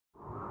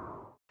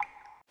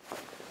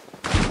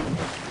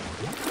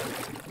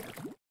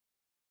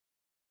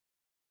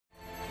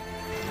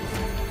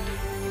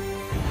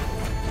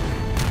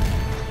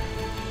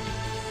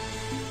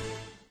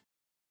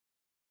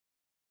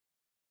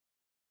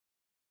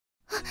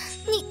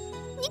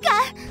你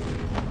敢？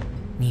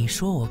你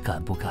说我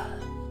敢不敢？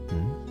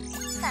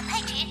反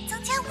派值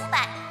增加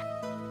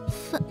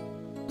500。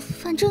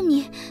反正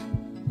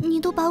你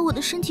都把我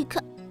的身体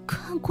看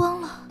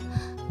光了。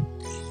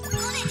攻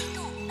略进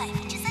度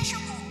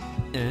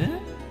35%。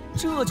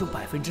这就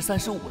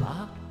35%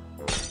了。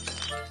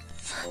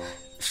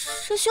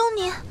师兄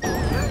你，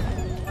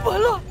完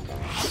了！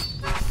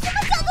什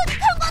么角度你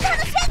看光他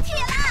的身体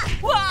了？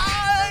哇，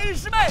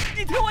师妹，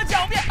你听我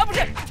狡辩啊，不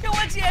是，听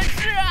我解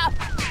释啊。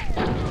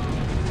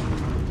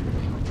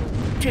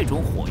这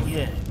种火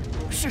焰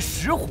是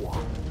实火。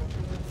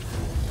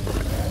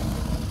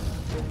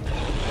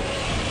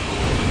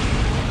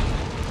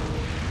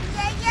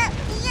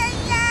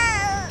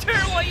呀！吃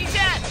我一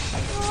剑！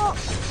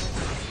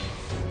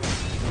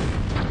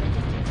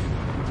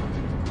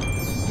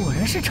果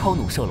然是超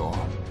弩兽龙，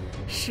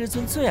师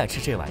尊最爱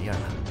吃这玩意儿了，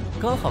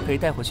刚好可以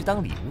带回去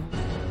当礼物。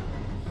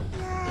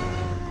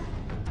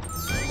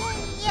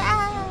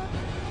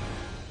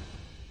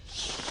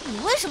你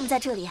为什么在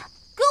这里？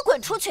给我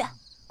滚出去！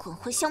滚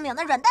回香苗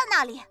的软蛋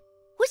那里！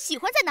我喜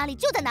欢在哪里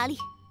就在哪里，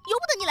由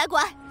不得你来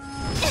管。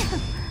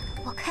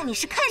我看你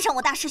是看上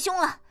我大师兄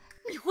了。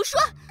你胡说，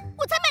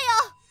我才没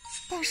有。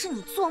但是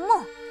你做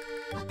梦，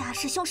我大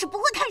师兄是不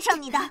会看上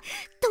你的。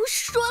都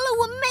说了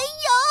我没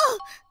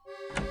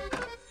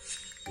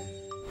有。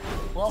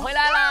我回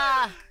来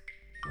啦！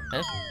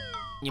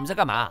你们在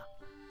干嘛？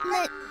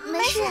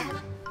没事。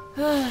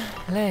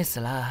累死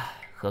了，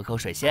喝口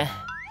水先。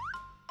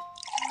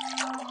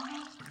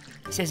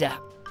谢谢。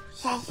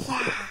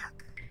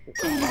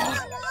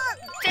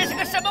这是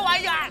个什么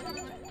玩意儿？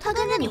他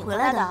跟着你回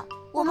来的，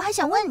我们还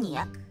想问你。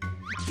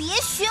别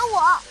学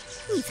我！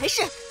你才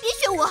是，别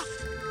学我！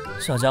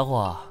小家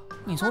伙，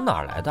你从哪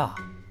儿来的？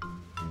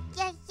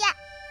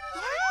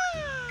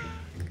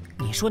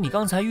你说你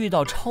刚才遇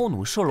到超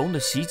弩兽龙的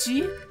袭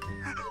击？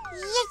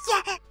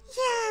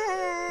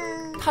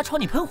他朝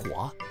你喷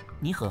火，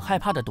你很害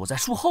怕的躲在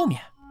树后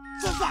面。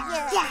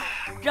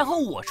然后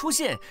我出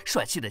现，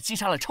帅气的击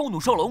杀了超弩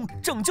兽龙，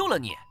拯救了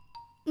你。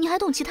你还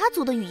懂其他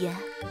族的语言？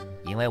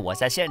因为我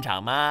在现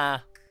场嘛。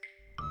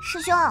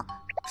师兄，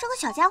这个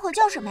小家伙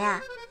叫什么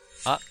呀？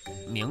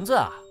名字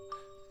啊，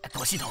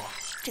多系统，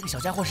这个小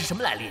家伙是什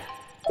么来历？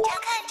查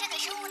看这个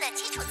生物的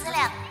基础资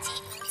料及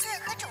名字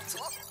和种族，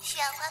需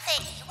要花费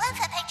1万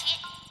反派值。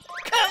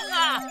坑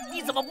啊！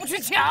你怎么不去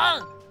抢？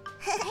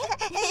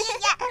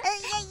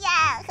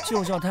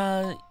就叫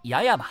他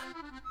牙牙吧。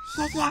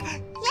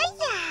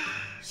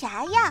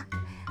牙牙，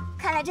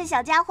看来这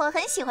小家伙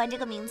很喜欢这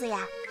个名字呀。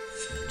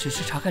只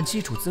是查看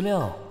基础资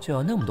料就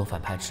要那么多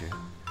反派值，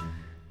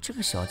这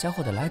个小家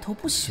伙的来头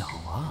不小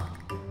啊！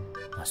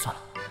算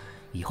了，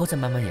以后再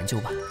慢慢研究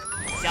吧。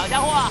小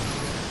家伙，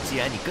既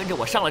然你跟着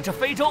我上了这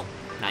非洲，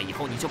那以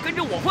后你就跟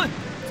着我混，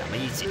咱们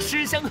一起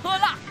吃香喝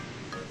辣。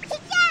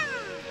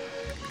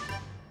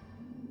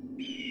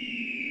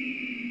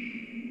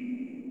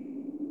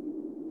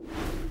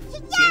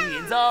青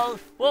云宗，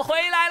我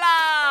回来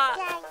啦！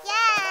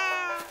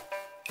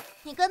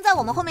你跟在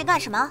我们后面干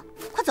什么？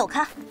快走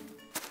开！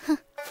哼，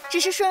只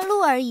是顺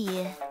路而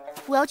已。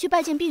我要去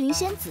拜见碧云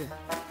仙子，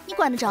你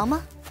管得着吗？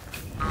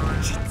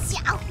这家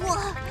伙！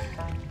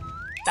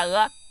大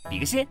鹅，比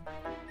个心。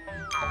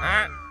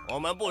我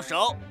们不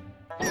熟。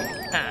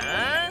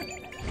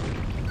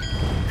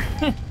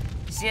哼，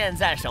现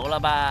在熟了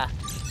吧？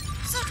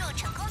宿主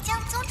成功将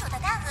宗主的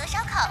大鹅烧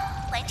烤，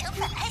完成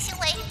反派行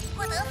为，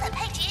获得反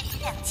派值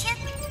2000。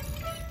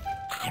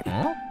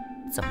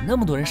怎么那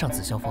么多人上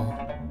紫霄峰？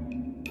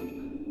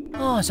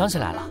想起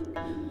来了，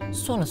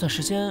算了算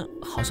时间，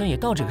好像也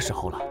到这个时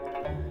候了。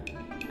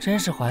真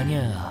是怀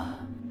念啊！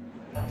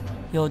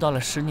又到了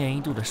10年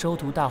一度的收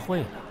徒大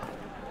会了，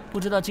不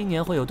知道今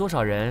年会有多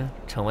少人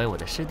成为我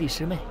的师弟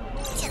师妹。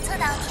检测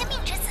到天命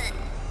之子。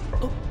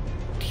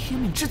天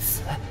命之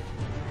子？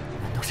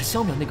难道是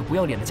萧淼那个不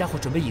要脸的家伙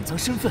准备隐藏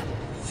身份，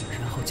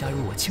然后加入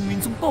我青云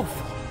宗报复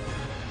我？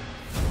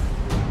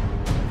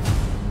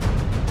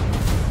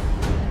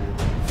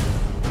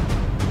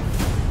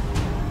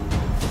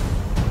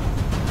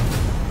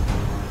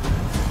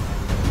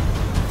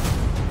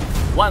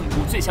万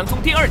古最强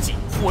宗第2季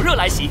火热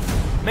来袭，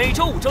每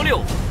周5、周6，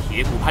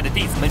铁骨派的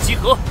弟子们集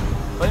合，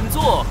本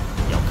作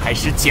要开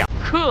始讲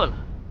课了。